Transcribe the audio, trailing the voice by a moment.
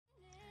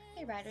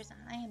Hey Riders,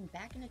 I am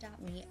back in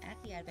Adopt Me at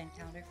the Advent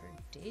Calendar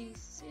for day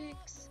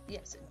 6.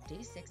 Yes,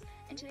 day 6,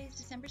 and today is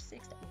December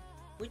 6th,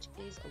 which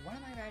is one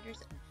of my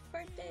riders'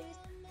 birthdays.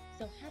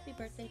 So happy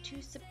birthday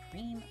to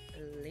Supreme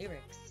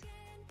Lyrics.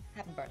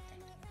 Happy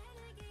birthday.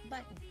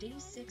 But day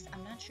 6,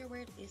 I'm not sure where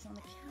it is on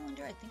the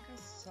calendar. I think I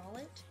saw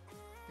it.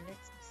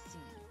 Let's see.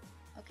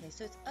 Okay,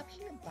 so it's up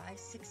here by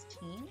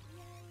 16.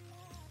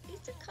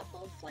 It's a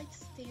couple of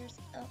flights of stairs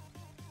up.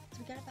 So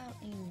we got about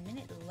a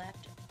minute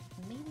left.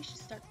 Maybe we should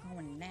start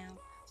going now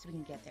so we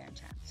can get there in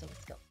time. So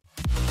let's go.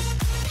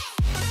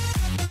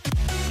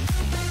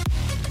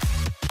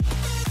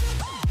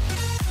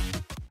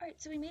 Alright,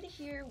 so we made it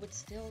here with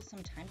still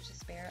some time to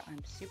spare.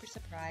 I'm super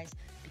surprised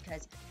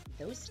because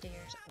those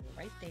stairs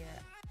right there,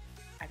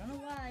 I don't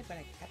know why, but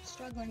I kept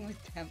struggling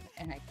with them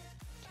and I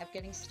kept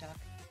getting stuck.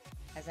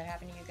 Has that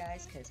happened to you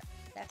guys? Because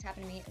that's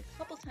happened to me a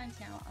couple times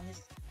now on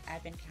this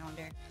advent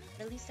calendar,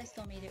 but at least I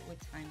still made it with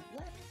time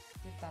left,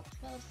 with about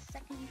 12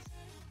 seconds.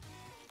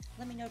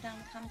 Let me know down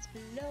in the comments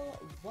below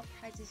what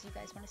prizes you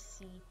guys want to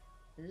see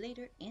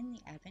later in the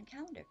advent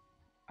calendar.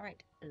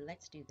 Alright,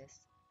 let's do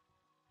this.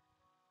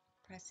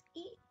 Press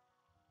E.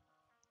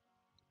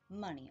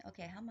 Money.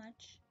 Okay, how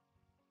much?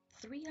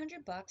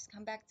 300 bucks.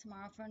 Come back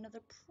tomorrow for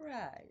another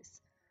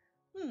prize.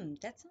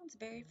 That sounds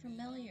very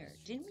familiar.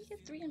 Didn't we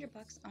get 300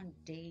 bucks on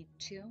day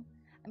 2?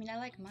 I mean, I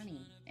like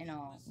money and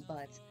all,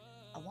 but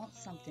I want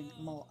something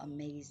more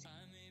amazing.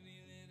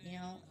 You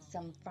know,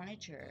 some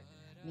furniture,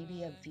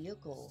 maybe a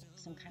vehicle,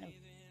 some kind of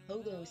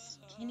pogo,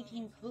 candy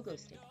cane pogo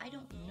stick. I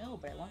don't know,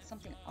 but I want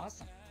something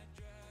awesome.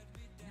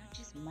 Not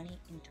just money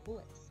and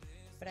toys.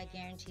 But I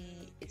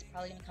guarantee it's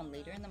probably going to come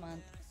later in the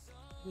month.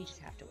 We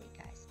just have to wait,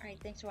 guys. Alright,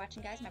 thanks for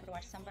watching, guys. Remember to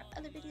watch some of our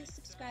other videos,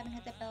 subscribe, and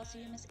hit that bell so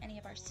you don't miss any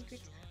of our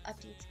secrets,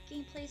 updates,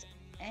 gameplays,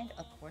 and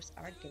of course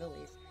our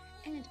giveaways.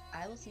 And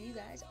I will see you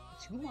guys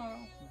tomorrow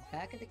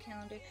back at the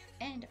calendar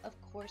and of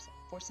course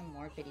for some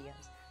more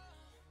videos.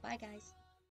 Bye, guys.